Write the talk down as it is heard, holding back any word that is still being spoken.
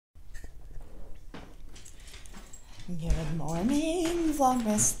Good morning,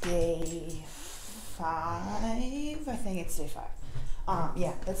 Vlogmas day 5. I think it's day 5.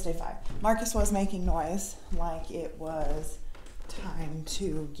 Yeah, it's day 5. Marcus was making noise like it was time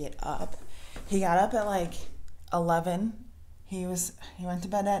to get up. He got up at like 11. He went to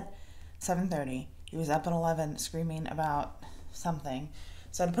bed at 7:30. He was up at 11 screaming about something.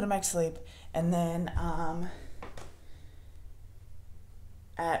 So I had to put him back to sleep. And then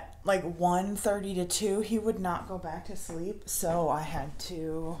at like 1:30 to 2, he would not go back to sleep. So I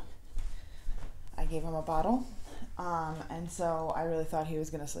gave him a bottle. And so I really thought he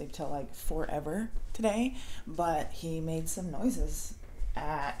was going to sleep till like forever today. But he made some noises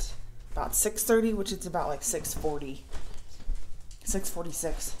at about 6:30, which is about like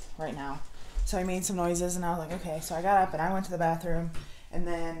 6:46 right now. So he made some noises and I was like, okay. So I got up and I went to the bathroom. And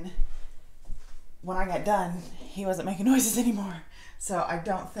then when I got done, he wasn't making noises anymore. So I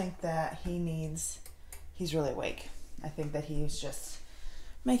don't think that he's really awake. I think that he's just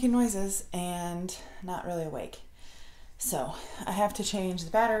making noises and not really awake. So I have to change the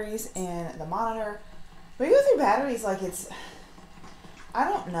batteries in the monitor. We go through batteries like I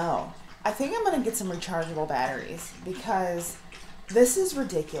don't know. I think I'm gonna get some rechargeable batteries because this is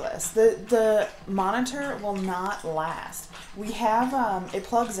ridiculous. The monitor will not last. We have, it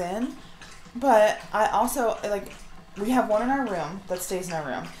plugs in, but I also, we have one in our room that stays in our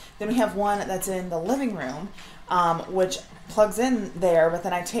room. Then we have one that's in the living room, which plugs in there, but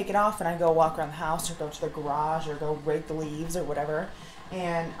then I take it off and I go walk around the house or go to the garage or go rake the leaves or whatever,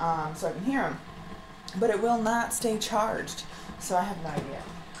 and so I can hear them. But it will not stay charged, so I have no idea.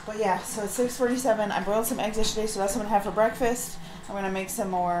 But yeah, so it's 6:47. I boiled some eggs yesterday, so that's what I'm gonna have for breakfast. I'm gonna make some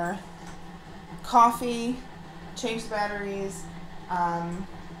more coffee, change the batteries, I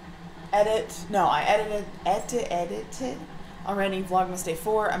edited already Vlogmas day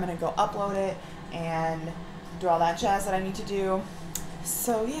 4. I'm gonna go upload it and do all that jazz that I need to do.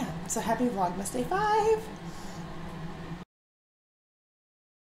 So yeah, so happy Vlogmas day 5.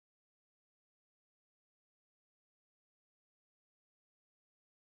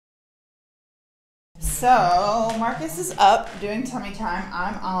 So Marcus is up doing tummy time.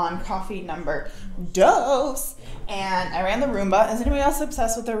 I'm on coffee number dose, and I ran the Roomba. Is anybody else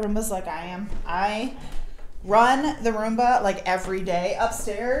obsessed with their Roombas like I am? I run the Roomba like every day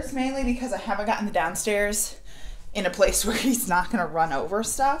upstairs, mainly because I haven't gotten the downstairs in a place where he's not gonna run over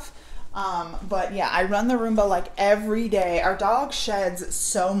stuff. But yeah, I run the Roomba like every day. Our dog sheds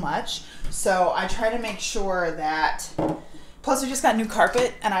so much, so I try to make sure that, plus we just got new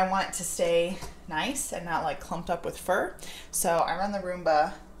carpet and I want it to stay nice and not like clumped up with fur. So I run the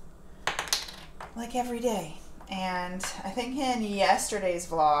Roomba like every day. And I think in yesterday's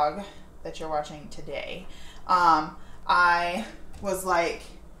vlog that you're watching today, I was like,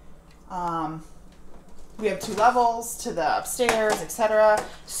 we have 2 levels to the upstairs, etc.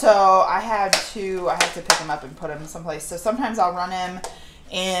 So I have to pick him up and put him someplace. So sometimes I'll run him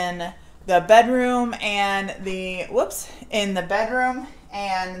in the bedroom and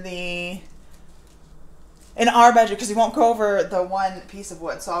in our bedroom, because he won't go over the one piece of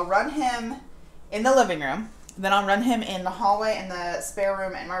wood. So I'll run him in the living room, then I'll run him in the hallway and the spare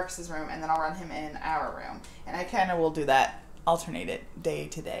room and Marcus's room, and then I'll run him in our room. And I kind of will do that, alternated day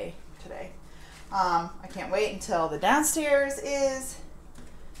to day today. I can't wait until the downstairs is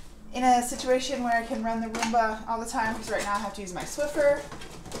in a situation where I can run the Roomba all the time, because right now I have to use my Swiffer,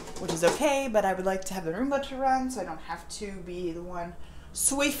 which is okay, but I would like to have the Roomba to run so I don't have to be the one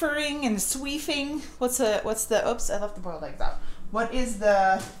Swiffering and sweefing. What's the oops, I left the boiled eggs out. What is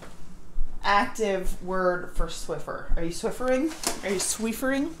the active word for Swiffer? Are you Swiffering? Are you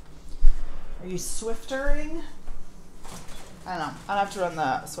Sweefering? Are you Swiftering? I don't know. I'll have to run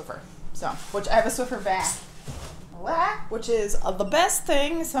the Swiffer. So, which I have a Swiffer back, which is the best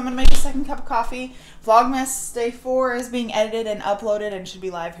thing. So I'm gonna make a second cup of coffee. Vlogmas day 4 is being edited and uploaded and should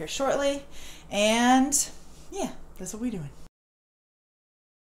be live here shortly. And yeah, that's what we're doing.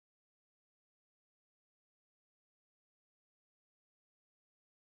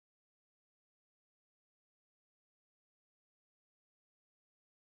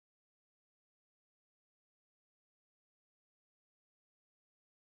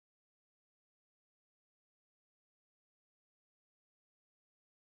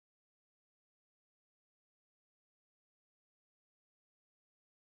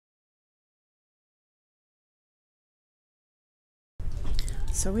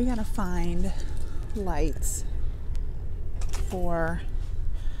 So we gotta find lights for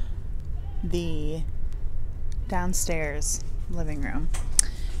the downstairs living room,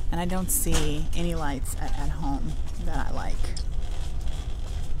 and I don't see any lights at home that I like.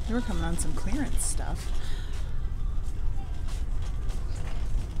 They were coming on some clearance stuff.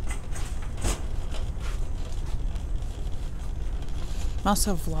 I'm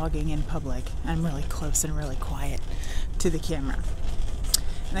also vlogging in public. I'm really close and really quiet to the camera.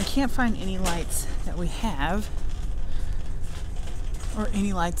 And I can't find any lights that we have, or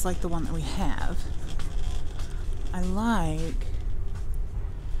any lights like the one that we have. I like...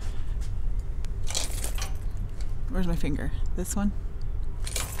 Where's my finger? This one?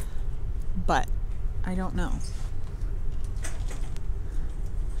 But I don't know.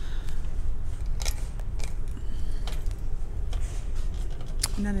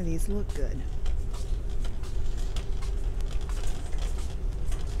 None of these look good.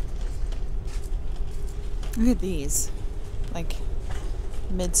 Look at these, like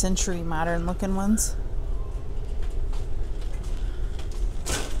mid-century modern looking ones.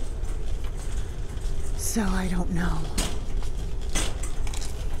 So I don't know.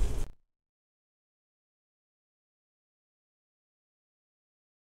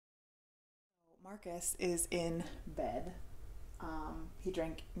 Marcus is in bed. He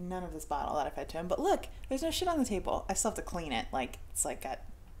drank none of this bottle that I fed to him, but look, there's no shit on the table. I still have to clean it, like it's like got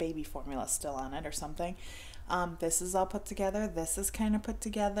baby formula still on it or something. This is all put together. This is kind of put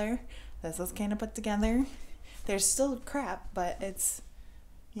together. This is kind of put together. There's still crap, but it's,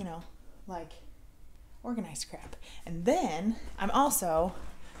 you know, like organized crap. And then I'm also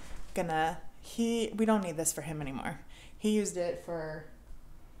gonna, we don't need this for him anymore. He used it for,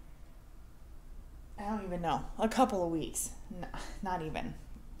 I don't even know, a couple of weeks. No, not even.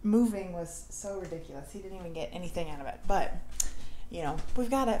 Moving was so ridiculous. He didn't even get anything out of it. But, you know, we've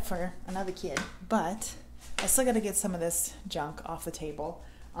got it for another kid. But I still got to get some of this junk off the table.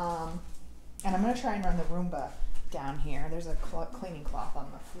 And I'm going to try and run the Roomba down here. There's a cleaning cloth on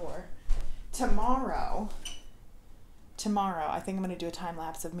the floor. Tomorrow, I think I'm going to do a time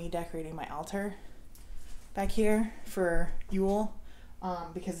lapse of me decorating my altar back here for Yule.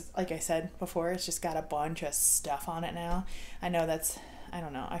 Because like I said before, it's just got a bunch of stuff on it now. I know that's, I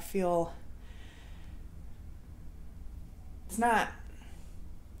don't know, I feel it's not,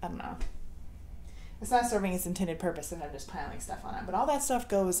 I don't know, it's not serving its intended purpose and I'm just piling stuff on it. But all that stuff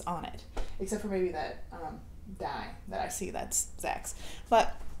goes on it, except for maybe that dye that I see, that's Zach's.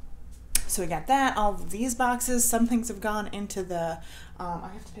 But, so we got that, all of these boxes, some things have gone into the, I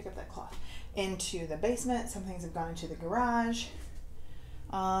have to pick up that cloth, into the basement, some things have gone into the garage.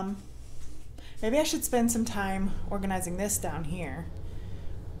 Maybe I should spend some time organizing this down here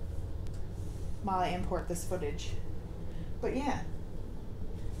while I import this footage. But yeah,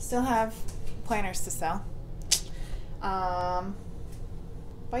 still have planners to sell. But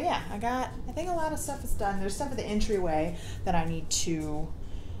yeah, I think a lot of stuff is done. There's stuff at the entryway that I need to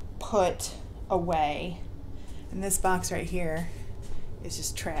put away. And this box right here is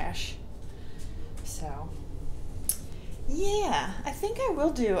just trash. So yeah, I think I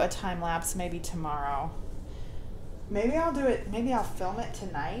will do a time lapse maybe tomorrow. Maybe I'll do it, maybe I'll film it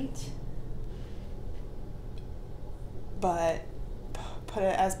tonight, but put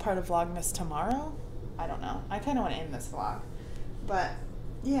it as part of Vlogmas tomorrow? I don't know. I kind of want to end this vlog. But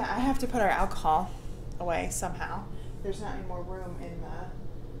yeah, I have to put our alcohol away somehow. There's not any more room in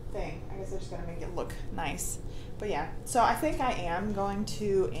the thing. I guess I just gotta make it look nice. But yeah, so I think I am going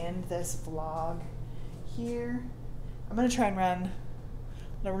to end this vlog here. I'm going to try and run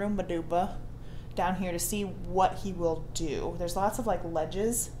the Roomba Dooba down here to see what he will do. There's lots of like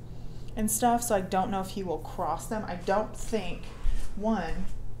ledges and stuff, so I don't know if he will cross them. I don't think, I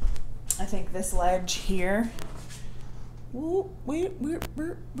think this ledge here,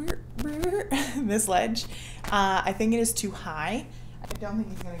 this ledge, I think it is too high. I don't think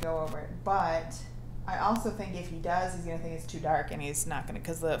he's going to go over it, but I also think if he does, he's going to think it's too dark and he's not going to,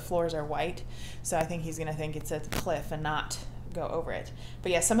 because the floors are white, so I think he's going to think it's a cliff and not go over it.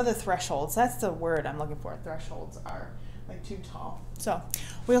 But yeah, some of the thresholds, that's the word I'm looking for, thresholds are like too tall. So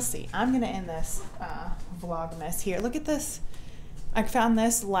we'll see. I'm going to end this Vlogmas here. Look at this. I found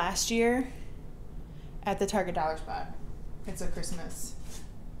this last year at the Target Dollar Spot. It's a Christmas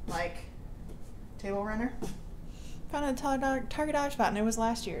like table runner. Found it at a Target Dollar Spot and it was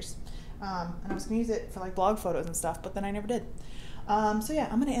last year's. And I was going to use it for like blog photos and stuff, but then I never did. So yeah,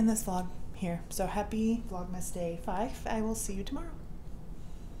 I'm going to end this vlog here. So happy Vlogmas Day 5. I will see you tomorrow.